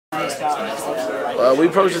We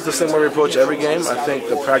approached it the same way we approach every game. I think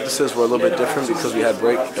the practices were a little bit different because we had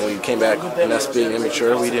break and we came back, and that's being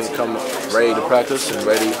immature. We didn't come ready to practice and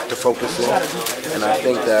ready to focus in. And I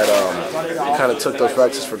think that we kind of took those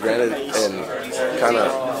practices for granted and kind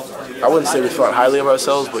of, I wouldn't say we thought highly of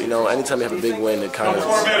ourselves, but you know, anytime you have a big win,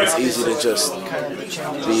 it's easy to just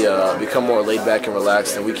become more laid back and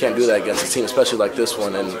relaxed, and we can't do that against a team, especially like this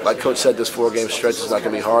one. And like Coach said, this 4-game stretch is not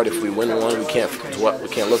going to be hard. If we win one, we can't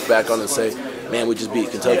look back on it and say, man, we just beat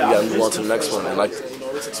Kentucky, we got to move on to the next one. And like,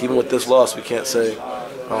 even with this loss, we can't say,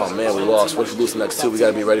 oh man, we lost. What if we lose the next two? We got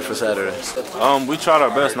to be ready for Saturday. We tried our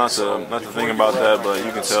best not to think about that, but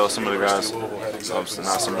you can tell some of the guys, not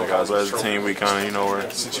some of the guys, but as a team, we kind of, you know,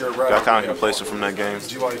 got kind of complacent from that game.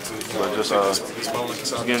 But just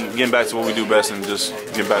getting back to what we do best and just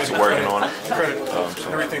getting back to working on it.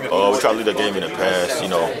 We tried to lead that game in the past. You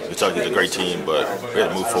know, Kentucky's a great team, but we had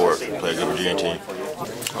to move forward, play a good Virginia team.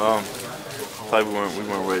 We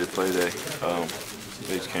weren't ready to play today.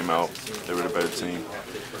 They just came out. They were the better team.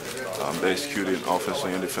 They executed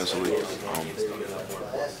offensively and defensively.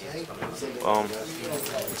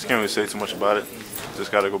 Just can't really say too much about it.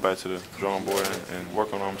 Just got to go back to the drawing board and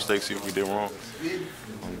work on our mistakes, see what we did wrong.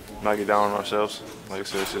 Not get down on ourselves. Like I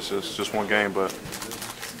said, it's just one game, but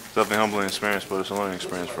it's definitely a humbling experience, but it's a learning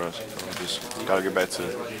experience for us. So just got to get back to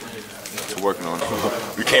working on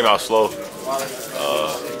it. We came out slow.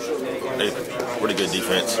 Really good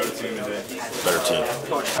defense, better team.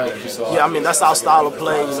 Yeah, I mean, that's our style of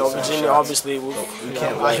play. You know, Virginia, obviously,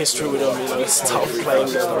 our history with them, you know, it's tough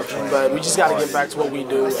playing. But we just got to get back to what we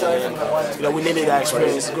do. And, you know, we needed that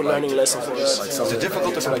experience. It's a good learning lesson for us. Is it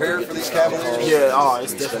difficult to prepare for these Cavaliers? Yeah,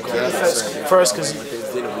 it's difficult. First, because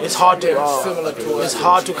it's hard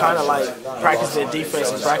to kind of like practice their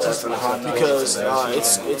defense in practice because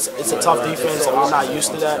it's a tough defense and we're not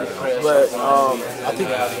used to that. But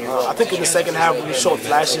I think in the second half we showed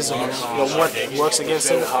flashes of what works against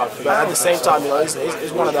them. But at the same time, you know, it's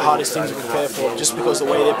one of the hardest teams to prepare for just because the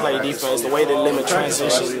way they play defense, the way they limit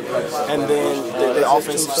transition, and then the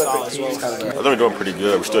offensive style as well. I think we're doing pretty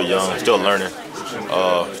good. We're still young, still learning,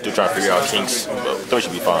 still trying to figure out kinks, but I think we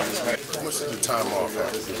should be fine. How much did the time off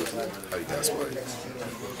have to do with how you guys play?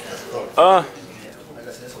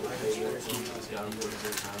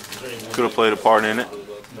 Could have played a part in it.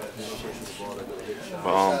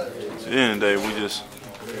 But at the end of the day,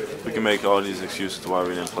 we can make all these excuses to why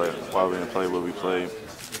we didn't play what we played.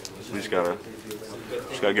 We just gotta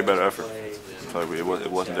get better effort. Like it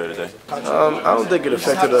wasn't there today. I don't think it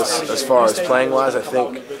affected us as far as playing wise. I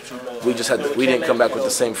think we didn't come back with the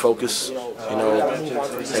same focus, you know,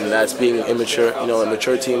 and that's being immature. You know,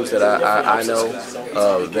 immature teams that I know,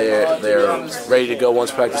 they're ready to go once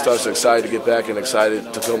practice starts. They're excited to get back and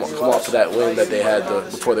excited to come off of that win that they had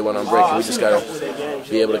before they went on break. And we just gotta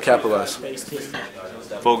be able to capitalize.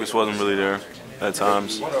 Focus wasn't really there at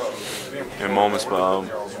times, in moments, but I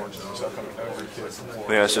think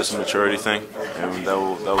that's just a maturity thing, and that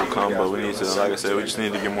will come. But we need to, like I said, we just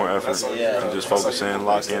need to get more effort and just focus in,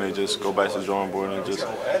 lock in, and just go back to the drawing board and just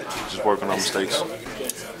work on our mistakes.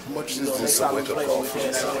 How much is this a wake-up call for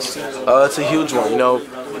you? It's a huge one. You know,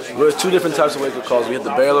 there's two different types of wake-up calls. We had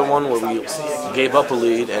the Baylor one where we gave up a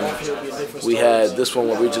lead, and we had this one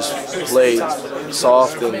where we just played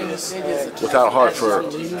soft and without heart for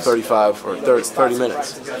 35 or 30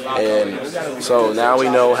 minutes. And so now we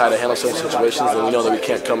know how to handle certain situations, and we know that we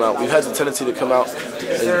can't come out. We've had the tendency to come out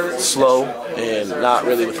and slow and not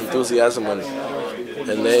really with enthusiasm, and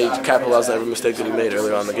they capitalized on every mistake that we made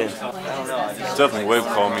earlier on in the game. It's definitely a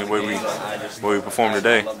wake-up call. I mean, the way we performed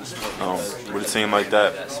today, with a team like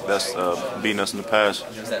that's beating us in the past.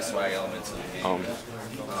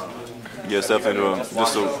 Yeah, it's definitely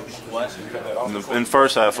in the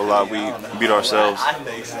first half a lot we beat ourselves,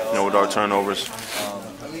 you know, with our turnovers.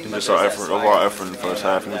 And just our effort in the first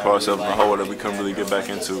half, and we put ourselves in a hole that we couldn't really get back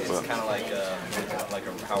into. But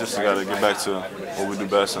just got to get back to what we do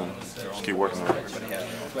best and just keep working on it.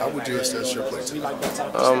 How would you assess your play today?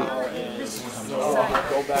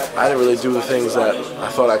 I didn't really do the things that I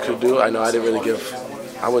thought I could do. I know I didn't really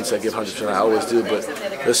I wouldn't say give 100%, I always do, but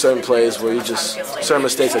there's certain plays where certain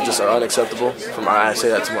mistakes that just are unacceptable. I say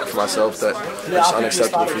that for myself, that are just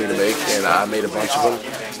unacceptable for me to make, and I made a bunch of them.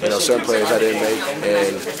 You know, certain plays I didn't make,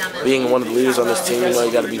 and being one of the leaders on this team, you know,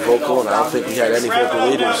 you got to be vocal, and I don't think we had any vocal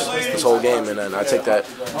leaders this whole game, and I take that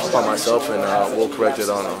upon myself, and I'll correct it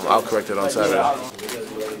on Saturday.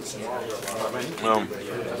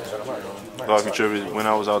 I contributed when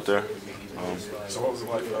I was out there.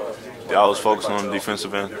 I was focusing on the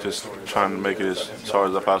defensive end, just trying to make it as hard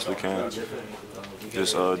as I possibly can.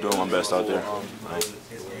 Just doing my best out there.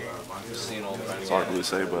 hard to really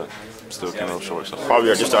say, but still came up short. So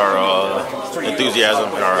probably just our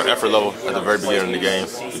enthusiasm and our effort level at the very beginning of the game.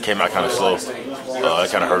 We came out kind of slow.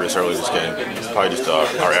 It kind of hurt us early this game. Probably just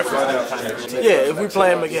our effort. Yeah, if we play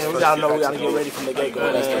them again, we gotta know we gotta get ready from the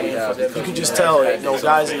get-go. You can just tell,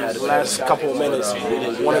 guys in the last couple of minutes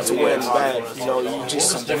wanted to win bad. You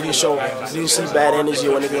didn't see bad energy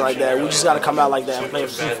or anything like that. We just gotta come out like that and play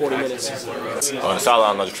for 40 minutes. On the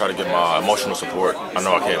sideline, I just try to get my emotional support. I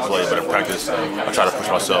know I can't play, but in practice, I try to push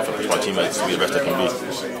myself and push my teammates to be the best they can be.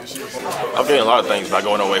 I've gained a lot of things by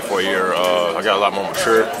going away for a year. I got a lot more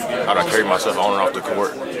mature. How to carry myself on and off the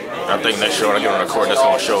court. And I think next year when I get on the court, that's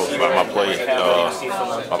going to show by my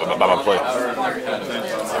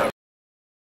play.